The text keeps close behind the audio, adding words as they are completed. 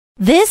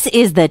This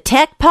is the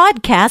Tech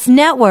Podcast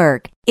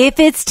Network. If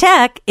it's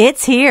tech,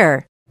 it's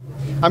here.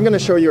 I'm going to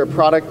show you a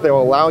product that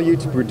will allow you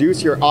to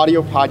produce your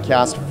audio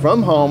podcast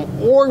from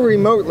home or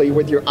remotely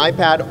with your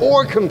iPad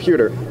or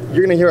computer.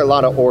 You're going to hear a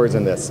lot of ors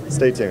in this.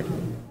 Stay tuned.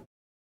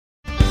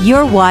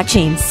 You're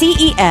watching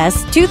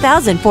CES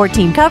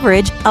 2014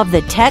 coverage of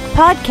the Tech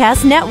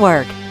Podcast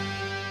Network.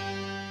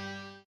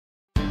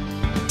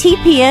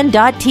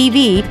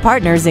 TPN.TV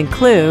partners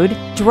include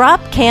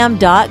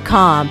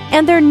Dropcam.com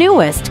and their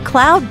newest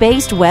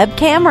cloud-based web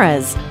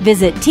cameras.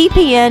 Visit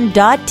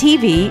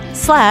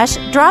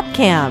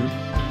TPN.TV/Dropcam.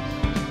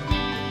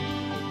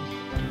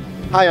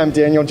 Hi, I'm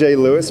Daniel J.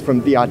 Lewis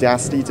from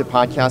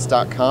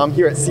theaudacitytopodcast.com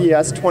here at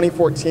CES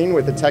 2014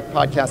 with the Tech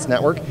Podcast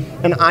Network,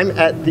 and I'm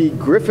at the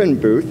Griffin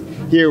booth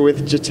here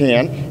with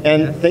Jatan.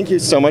 And thank you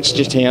so much,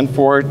 Jatan,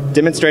 for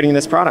demonstrating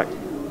this product.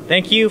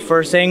 Thank you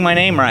for saying my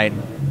name right.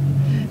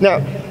 Now,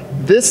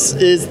 this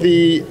is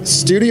the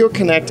Studio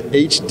Connect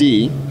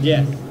HD.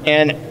 Yes.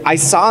 And I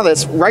saw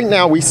this. Right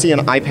now we see an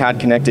iPad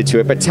connected to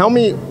it, but tell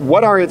me,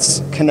 what are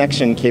its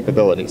connection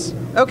capabilities?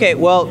 Okay,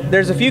 well,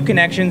 there's a few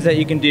connections that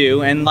you can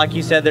do, and like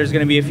you said, there's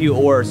going to be a few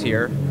ors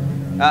here.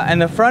 In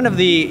the front of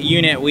the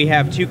unit, we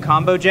have two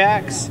combo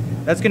jacks.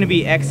 That's going to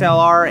be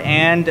XLR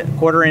and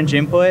quarter-inch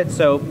input,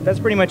 so that's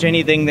pretty much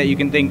anything that you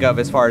can think of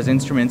as far as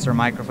instruments or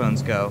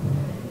microphones go.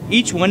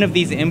 Each one of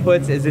these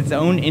inputs is its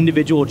own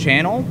individual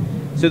channel.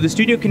 So the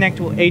Studio Connect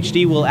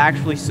HD will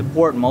actually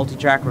support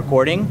multi-track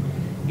recording.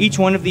 Each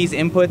one of these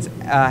inputs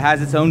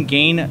has its own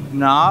gain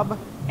knob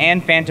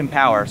and phantom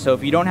power. So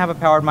if you don't have a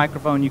powered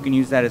microphone, you can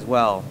use that as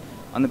well.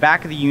 On the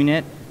back of the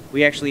unit,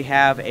 we actually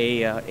have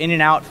a in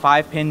and out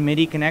 5-pin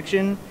MIDI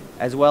connection,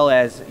 as well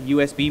as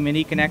USB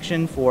MIDI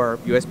connection for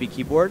USB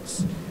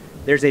keyboards.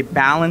 There's a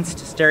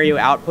balanced stereo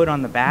output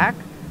on the back.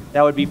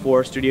 That would be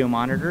for studio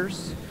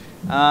monitors.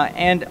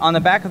 And on the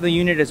back of the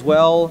unit as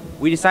well,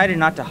 we decided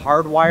not to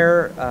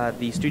hardwire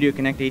the Studio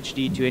Connect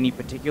HD to any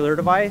particular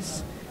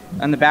device.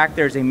 On the back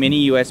there's a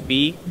mini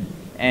USB,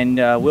 and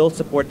we'll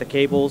support the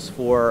cables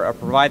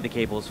provide the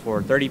cables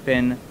for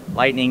 30-pin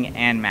Lightning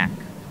and Mac.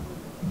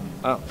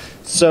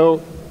 So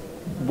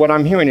what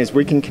I'm hearing is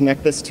we can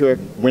connect this to a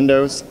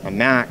Windows, a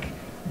Mac,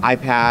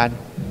 iPad.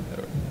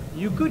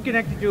 You could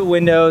connect it to a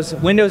Windows.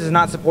 Windows is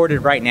not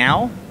supported right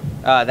now.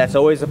 That's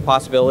always a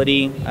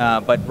possibility,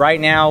 but right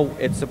now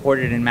it's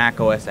supported in Mac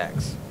OS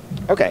X.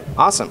 Okay,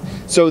 awesome.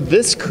 So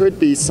this could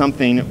be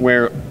something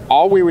where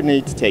all we would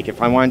need to take,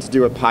 if I wanted to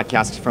do a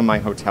podcast from my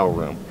hotel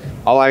room,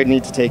 all I would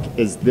need to take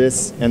is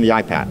this and the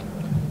iPad.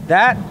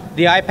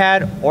 The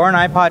iPad, or an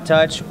iPod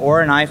Touch,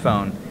 or an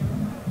iPhone.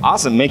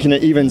 Awesome, making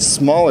it even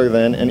smaller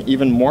then and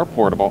even more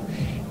portable.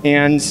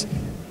 And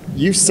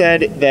you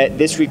said that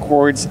this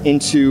records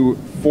into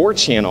 4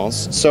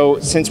 channels. So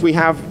since we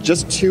have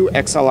just 2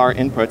 XLR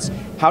inputs,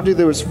 how do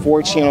those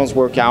 4 channels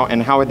work out,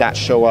 and how would that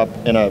show up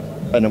in a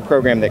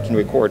program that can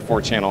record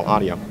 4-channel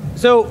audio?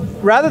 So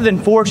rather than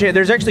 4 channels,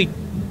 there's actually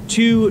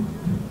 2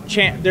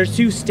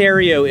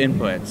 stereo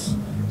inputs.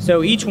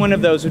 So each one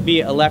of those would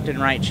be a left and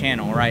right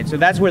channel, right? So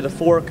that's where the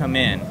 4 come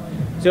in.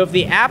 So if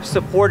the app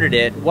supported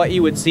it, what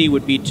you would see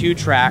would be 2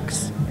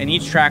 tracks, and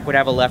each track would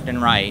have a left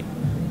and right.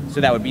 So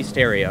that would be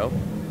stereo.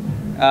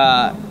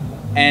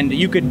 And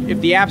you could, if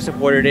the app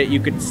supported it,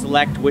 you could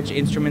select which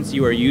instruments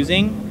you are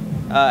using,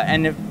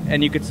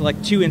 and you could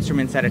select 2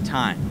 instruments at a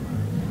time.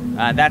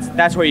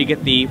 That's where you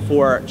get the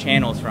 4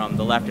 channels from,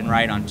 the left and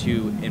right on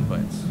 2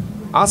 inputs.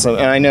 Awesome,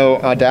 and I know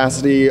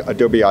Audacity,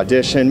 Adobe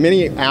Audition,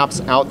 many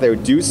apps out there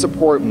do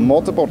support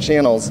multiple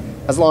channels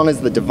as long as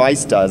the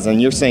device does,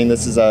 and you're saying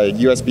this is a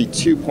USB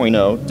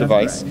 2.0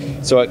 device,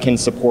 so it can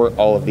support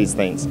all of these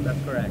things. That's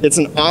correct. It's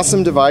an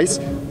awesome device.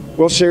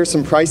 We'll share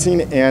some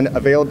pricing and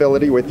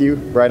availability with you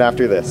right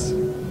after this.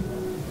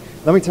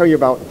 Let me tell you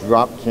about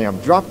Dropcam.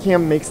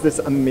 Dropcam makes this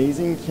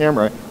amazing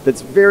camera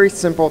that's very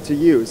simple to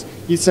use.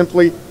 You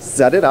simply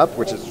set it up,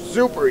 which is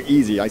super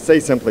easy. I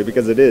say simply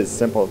because it is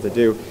simple to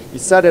do. You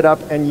set it up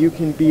and you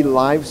can be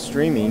live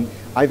streaming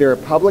either a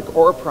public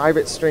or a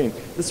private stream.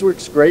 This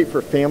works great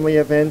for family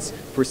events,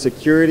 for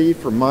security,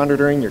 for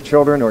monitoring your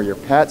children or your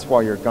pets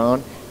while you're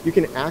gone. You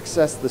can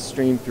access the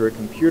stream through a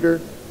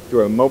computer,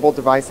 through a mobile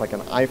device like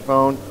an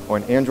iPhone or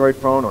an Android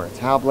phone or a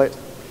tablet.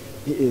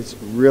 It is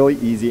really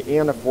easy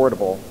and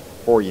affordable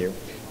for you.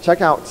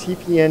 Check out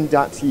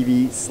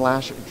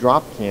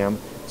tpn.tv/dropcam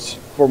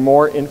for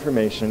more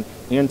information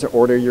and to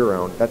order your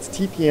own. That's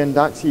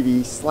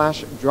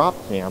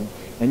tpn.tv/dropcam,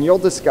 and you'll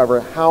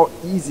discover how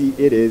easy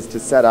it is to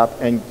set up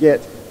and get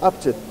up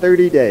to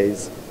 30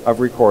 days of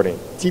recording.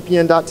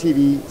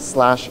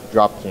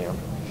 tpn.tv/dropcam.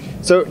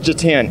 So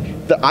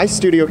Jatan, the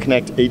iStudio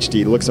Connect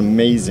HD looks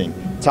amazing.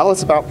 Tell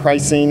us about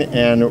pricing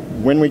and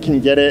when we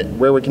can get it,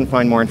 where we can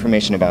find more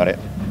information about it.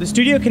 The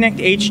Studio Connect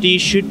HD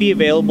should be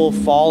available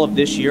fall of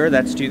this year,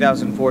 that's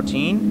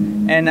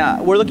 2014, and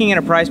we're looking at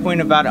a price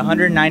point of about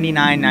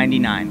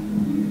 $199.99.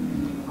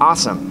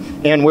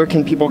 Awesome. And where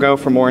can people go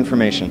for more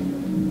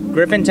information?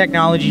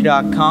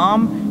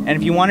 GriffinTechnology.com, and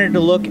if you wanted to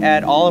look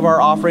at all of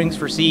our offerings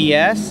for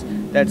CES,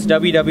 that's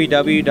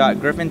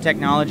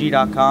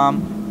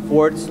www.griffintechnology.com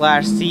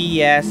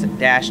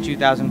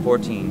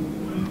www.noodle.mx/CES-2014.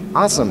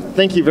 Awesome.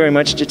 Thank you very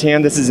much,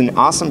 Jatan. This is an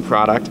awesome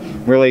product.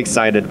 I'm really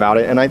excited about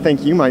it, and I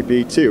think you might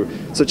be too.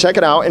 So check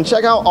it out, and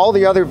check out all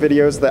the other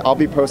videos that I'll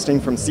be posting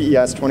from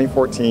CES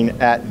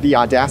 2014 at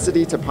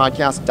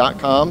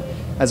theaudacitytopodcast.com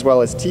as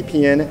well as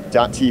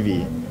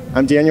tpn.tv.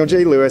 I'm Daniel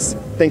J. Lewis.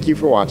 Thank you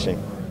for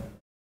watching.